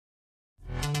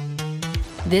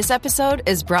This episode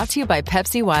is brought to you by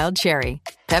Pepsi Wild Cherry.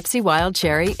 Pepsi Wild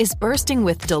Cherry is bursting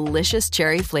with delicious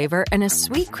cherry flavor and a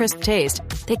sweet, crisp taste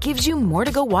that gives you more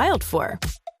to go wild for.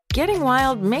 Getting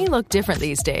wild may look different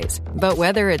these days, but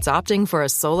whether it's opting for a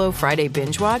solo Friday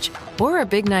binge watch or a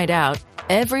big night out,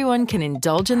 everyone can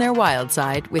indulge in their wild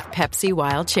side with Pepsi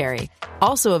Wild Cherry.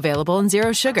 Also available in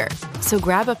Zero Sugar. So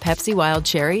grab a Pepsi Wild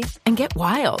Cherry and get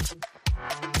wild.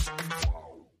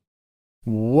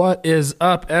 What is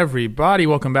up, everybody?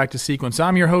 Welcome back to Sequence.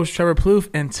 I'm your host, Trevor Plouffe,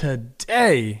 and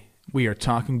today we are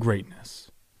talking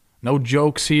greatness. No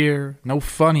jokes here, no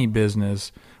funny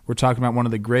business. We're talking about one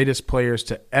of the greatest players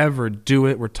to ever do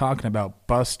it. We're talking about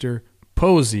Buster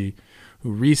Posey,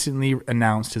 who recently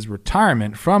announced his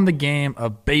retirement from the game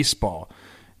of baseball.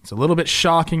 It's a little bit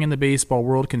shocking in the baseball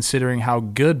world considering how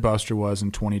good Buster was in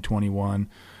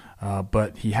 2021.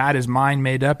 But he had his mind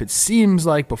made up, it seems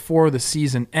like, before the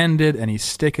season ended, and he's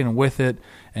sticking with it.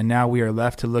 And now we are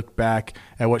left to look back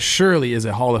at what surely is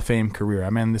a Hall of Fame career.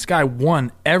 I mean, this guy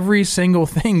won every single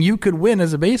thing you could win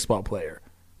as a baseball player.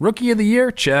 Rookie of the Year,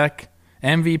 check.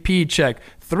 MVP, check.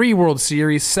 3 World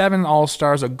Series, 7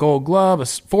 All-Stars, a Gold Glove,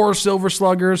 4 Silver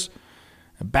Sluggers,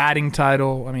 a batting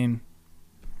title. I mean,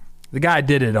 the guy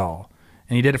did it all.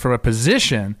 And he did it from a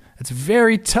position that's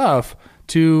very tough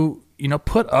to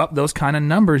put up those kind of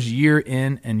numbers year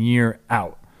in and year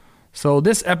out. So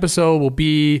this episode will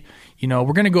be, we're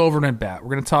going to go over an at-bat. We're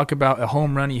going to talk about a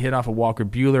home run he hit off of Walker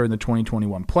Buehler in the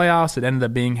 2021 playoffs. It ended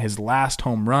up being his last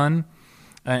home run.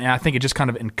 And I think it just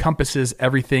kind of encompasses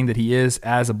everything that he is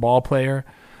as a ball player.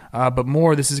 But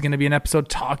more, this is going to be an episode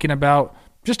talking about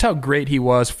just how great he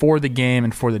was for the game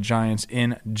and for the Giants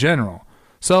in general.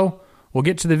 So we'll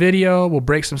get to the video. We'll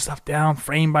break some stuff down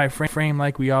frame by frame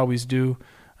like we always do.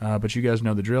 But you guys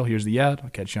know the drill. Here's the ad. I'll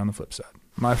catch you on the flip side.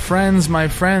 My friends,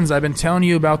 I've been telling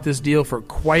you about this deal for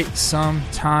quite some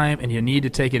time, and you need to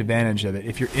take advantage of it.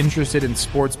 If you're interested in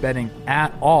sports betting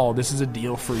at all, this is a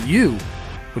deal for you.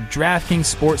 With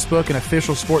DraftKings Sportsbook, an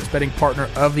official sports betting partner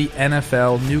of the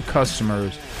NFL, new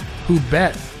customers who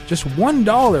bet just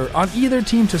 $1 on either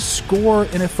team to score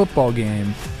in a football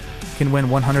game can win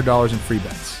 $100 in free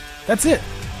bets. That's it.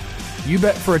 You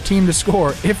bet for a team to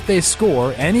score. If they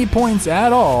score any points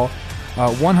at all,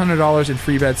 $100 in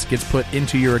free bets gets put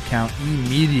into your account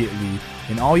immediately.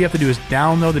 And all you have to do is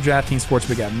download the DraftKings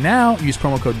Sportsbook app now. Use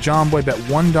promo code JOHNBOY. Bet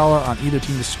 $1 on either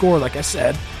team to score, like I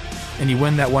said, and you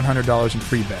win that $100 in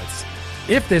free bets.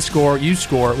 If they score, you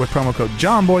score with promo code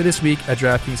JOHNBOY this week at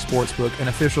DraftKings Sportsbook, an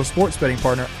official sports betting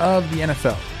partner of the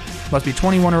NFL. Must be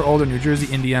 21 or older, New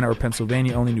Jersey, Indiana, or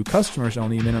Pennsylvania only. New customers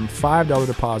only. Minimum $5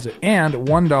 deposit and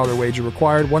 $1 wager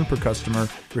required. 1 per customer.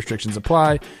 Restrictions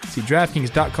apply. See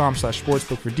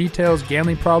DraftKings.com/sportsbook for details.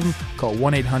 Gambling problem? Call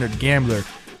 1-800-GAMBLER.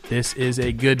 This is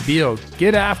a good deal.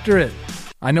 Get after it.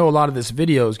 I know a lot of this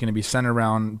video is going to be centered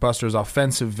around Buster's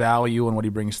offensive value and what he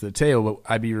brings to the table, but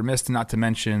I'd be remiss not to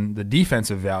mention the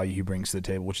defensive value he brings to the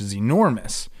table, which is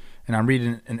enormous. And I'm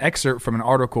reading an excerpt from an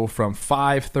article from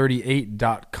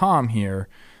 538.com here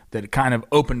that kind of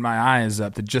opened my eyes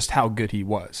up to just how good he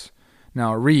was.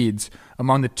 Now it reads,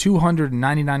 among the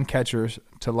 299 catchers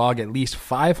to log at least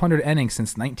 500 innings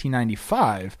since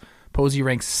 1995, Posey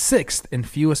ranks 6th in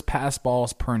fewest pass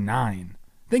balls per 9.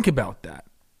 Think about that.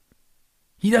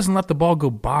 He doesn't let the ball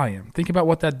go by him. Think about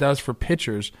what that does for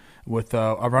pitchers with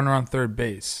a runner on third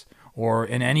base. Or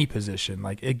in any position.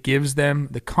 Like, it gives them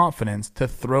the confidence to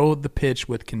throw the pitch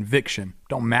with conviction.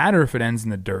 Don't matter if it ends in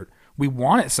the dirt. We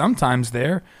want it sometimes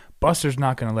there. Buster's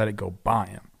not going to let it go by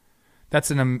him. That's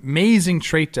an amazing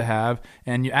trait to have,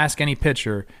 and you ask any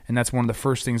pitcher, and that's one of the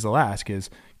first things they'll ask is,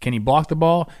 can he block the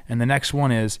ball? And the next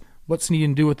one is, what's he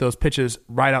going to do with those pitches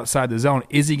right outside the zone?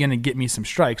 Is he going to get me some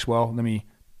strikes? Well, let me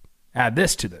add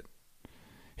this to that.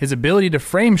 His ability to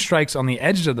frame strikes on the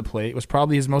edges of the plate was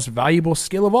probably his most valuable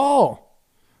skill of all.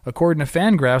 According to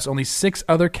Fangraphs, only 6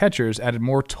 other catchers added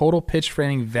more total pitch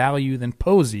framing value than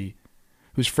Posey,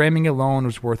 whose framing alone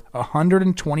was worth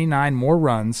 129 more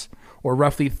runs, or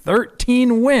roughly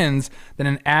 13 wins, than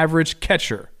an average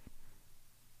catcher.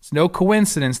 It's no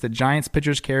coincidence that Giants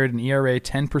pitchers carried an ERA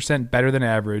 10% better than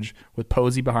average, with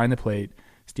Posey behind the plate,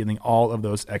 stealing all of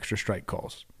those extra strike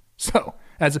calls. So,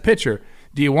 as a pitcher,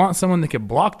 do you want someone that can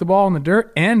block the ball in the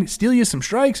dirt and steal you some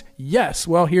strikes? Yes.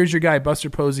 Well, here's your guy, Buster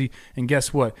Posey, and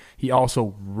guess what? He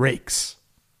also rakes.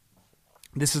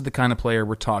 This is the kind of player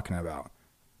we're talking about.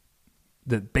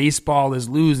 The baseball is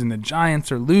losing. The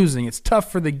Giants are losing. It's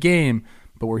tough for the game,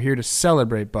 but we're here to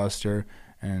celebrate Buster,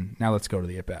 and now let's go to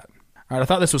the at-bat. All right, I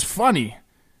thought this was funny.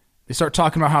 They start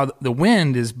talking about how the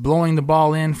wind is blowing the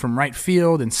ball in from right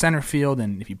field and center field,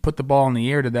 and if you put the ball in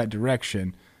the air to that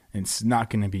direction, it's not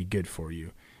going to be good for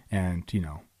you. And,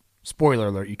 spoiler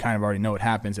alert, you kind of already know what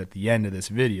happens at the end of this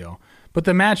video. But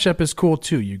the matchup is cool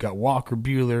too. You got Walker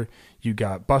Buehler, you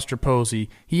got Buster Posey.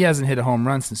 He hasn't hit a home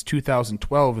run since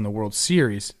 2012 in the World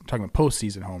Series. I'm talking about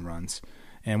postseason home runs.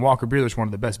 And Walker Buehler is one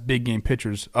of the best big game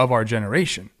pitchers of our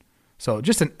generation. So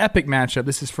just an epic matchup.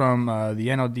 This is from the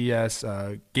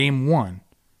NLDS Game 1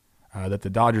 that the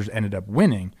Dodgers ended up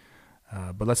winning.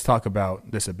 But let's talk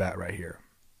about this at bat right here.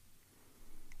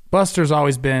 Buster's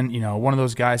always been, one of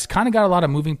those guys, kind of got a lot of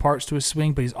moving parts to his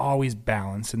swing, but he's always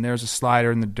balanced. And there's a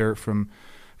slider in the dirt from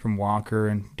Walker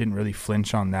and didn't really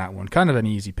flinch on that one. Kind of an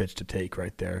easy pitch to take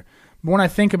right there. But when I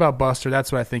think about Buster,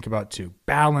 that's what I think about too.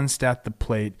 Balanced at the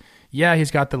plate. Yeah,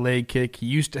 he's got the leg kick. He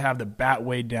used to have the bat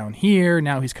way down here.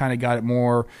 Now he's kind of got it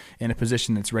more in a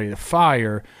position that's ready to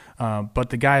fire. But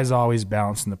the guy is always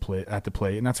balanced at the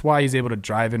plate, and that's why he's able to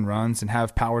drive in runs and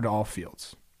have power to all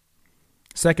fields.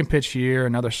 Second pitch here,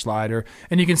 another slider.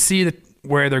 And you can see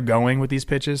where they're going with these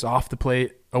pitches, off the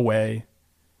plate, away.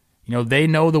 They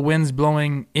know the wind's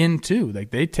blowing in too.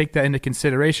 Like, they take that into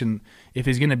consideration. If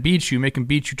he's going to beat you, make him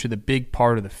beat you to the big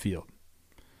part of the field.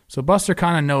 So Buster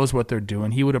kind of knows what they're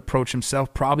doing. He would approach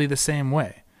himself probably the same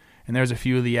way. And there's a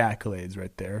few of the accolades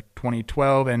right there.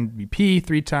 2012 MVP,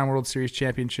 3-time World Series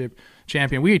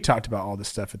champion. We talked about all this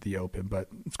stuff at the Open, but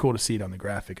it's cool to see it on the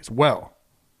graphic as well.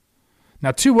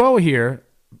 Now 2-0 here.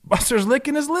 Buster's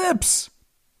licking his lips.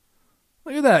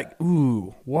 Look at that.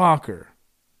 Ooh, Walker.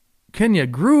 Can you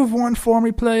groove one for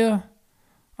me, playa?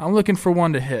 I'm looking for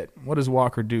one to hit. What does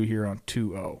Walker do here on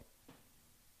 2-0?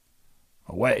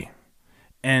 Away.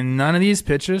 And none of these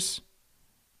pitches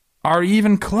are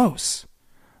even close.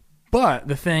 But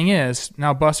the thing is,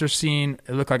 now Buster's seen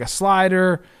it look like a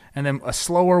slider and then a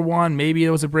slower one. Maybe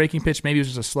it was a breaking pitch. Maybe it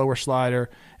was just a slower slider.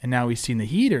 And now he's seen the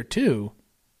heater too.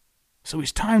 So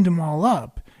he's timed them all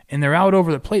up. And they're out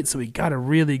over the plate, so he got a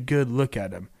really good look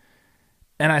at him.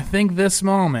 And I think this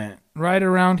moment, right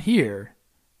around here,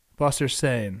 Buster's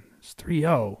saying, it's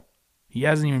 3-0. He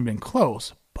hasn't even been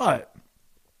close. But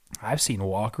I've seen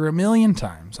Walker a million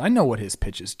times. I know what his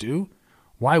pitches do.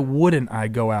 Why wouldn't I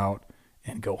go out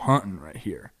and go hunting right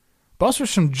here?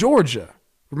 Buster's from Georgia.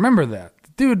 Remember that. The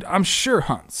dude, I'm sure,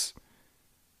 hunts.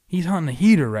 He's hunting the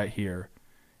heater right here.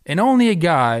 And only a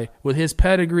guy with his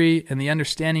pedigree and the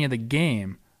understanding of the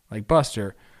game, like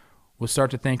Buster, will start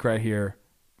to think right here,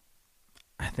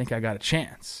 I think I got a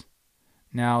chance.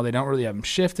 Now, they don't really have him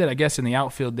shifted. I guess in the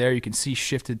outfield there, you can see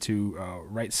shifted to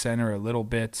right center a little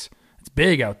bit. It's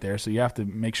big out there, so you have to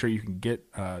make sure you can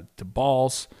get to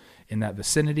balls in that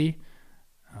vicinity.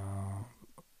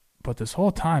 But this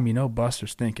whole time,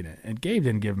 Buster's thinking it. And Gabe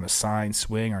didn't give him a sign,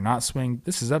 swing or not swing.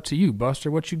 This is up to you, Buster.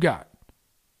 What you got?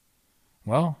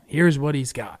 Well, here's what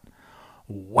he's got.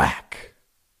 Whack.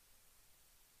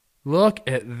 Look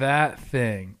at that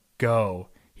thing go.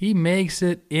 He makes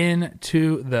it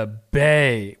into the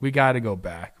bay. We got to go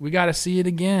back. We got to see it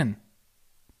again.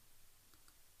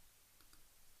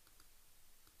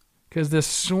 Because this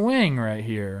swing right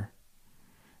here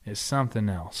is something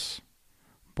else.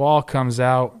 Ball comes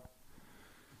out.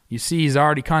 You see he's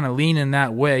already kind of leaning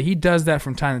that way. He does that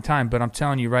from time to time, but I'm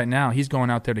telling you right now, he's going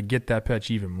out there to get that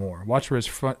pitch even more. Watch where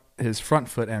his front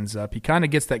foot ends up. He kind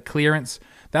of gets that clearance.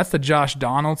 That's the Josh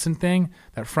Donaldson thing,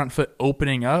 that front foot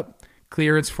opening up.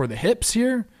 Clearance for the hips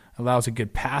here. Allows a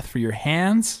good path for your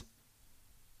hands.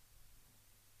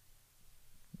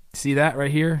 See that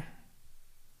right here?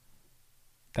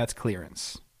 That's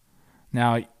clearance.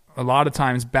 Now, a lot of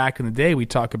times back in the day, we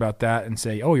talk about that and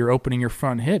say, oh, you're opening your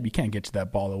front hip. You can't get to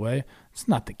that ball away. It's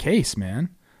not the case,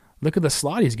 man. Look at the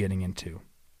slot he's getting into.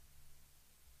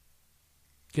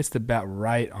 Gets the bat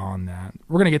right on that.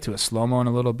 We're going to get to a slow-mo in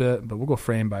a little bit, but we'll go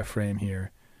frame by frame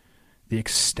here. The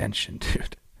extension,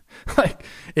 dude. Like,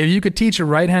 if you could teach a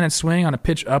right-handed swing on a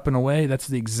pitch up and away, that's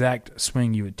the exact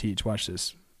swing you would teach. Watch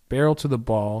this. Barrel to the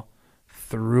ball,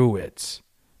 through it.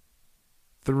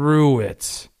 Through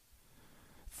it.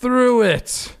 Through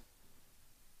it.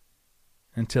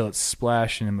 Until it's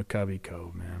splashing in McCovey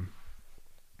Cove, man.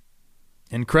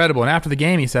 Incredible. And after the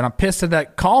game, he said, I'm pissed at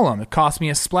that column. It cost me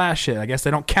a splash hit. I guess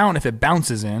they don't count if it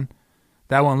bounces in.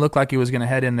 That one looked like it was going to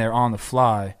head in there on the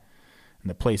fly. And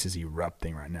the place is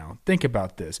erupting right now. Think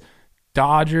about this.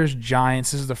 Dodgers,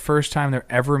 Giants, this is the first time they're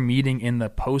ever meeting in the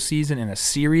postseason in a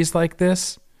series like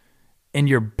this. And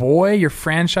your boy, your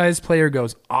franchise player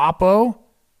goes oppo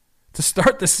to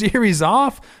start the series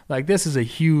off. Like, this is a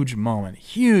huge moment.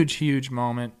 Huge, huge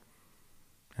moment.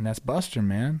 And that's Buster,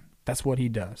 man. That's what he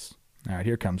does. All right,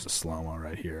 here comes the slow-mo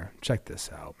right here. Check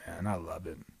this out, man. I love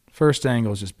it. First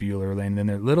angle is just Buehler lane. Then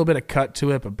there's a little bit of cut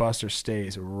to it, but Buster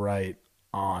stays right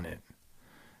on it.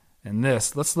 And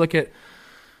this, let's look at,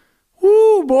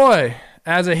 Woo, boy.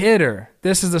 As a hitter,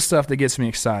 this is the stuff that gets me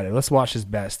excited. Let's watch his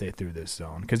bat stay through this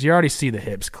zone because you already see the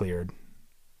hips cleared.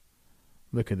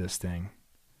 Look at this thing.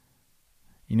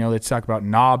 You know, they talk about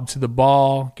knob to the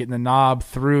ball, getting the knob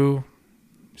through.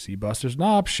 See Buster's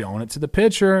knob, showing it to the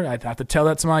pitcher. I have to tell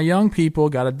that to my young people.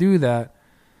 Got to do that.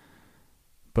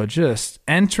 But just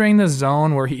entering the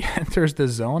zone where he enters the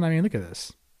zone, I mean, look at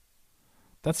this.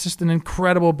 That's just an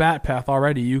incredible bat path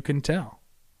already, you can tell.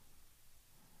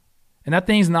 And that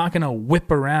thing's not going to whip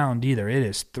around either. It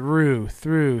is through. It's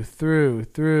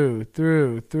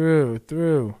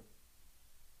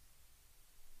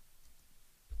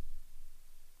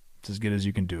as good as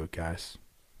you can do it, guys.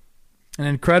 An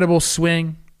incredible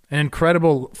swing, an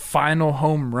incredible final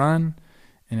home run,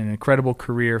 and an incredible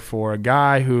career for a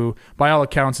guy who, by all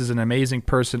accounts, is an amazing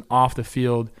person off the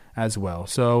field as well.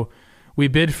 So we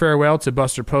bid farewell to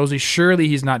Buster Posey. Surely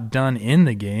he's not done in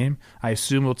the game. I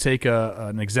assume he'll take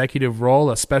an executive role,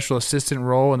 a special assistant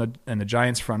role in the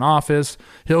Giants front office.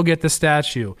 He'll get the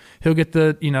statue. He'll get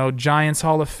the Giants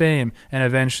Hall of Fame, and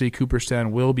eventually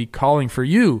Cooperstown will be calling for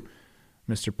you,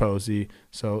 Mr. Posey.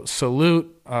 So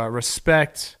salute,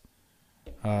 respect.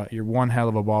 You're one hell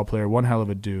of a ball player, one hell of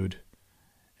a dude.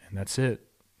 And that's it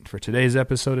for today's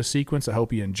episode of Sequence. I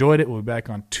hope you enjoyed it. We'll be back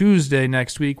on Tuesday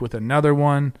next week with another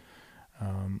one.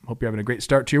 Hope you're having a great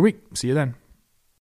start to your week. See you then.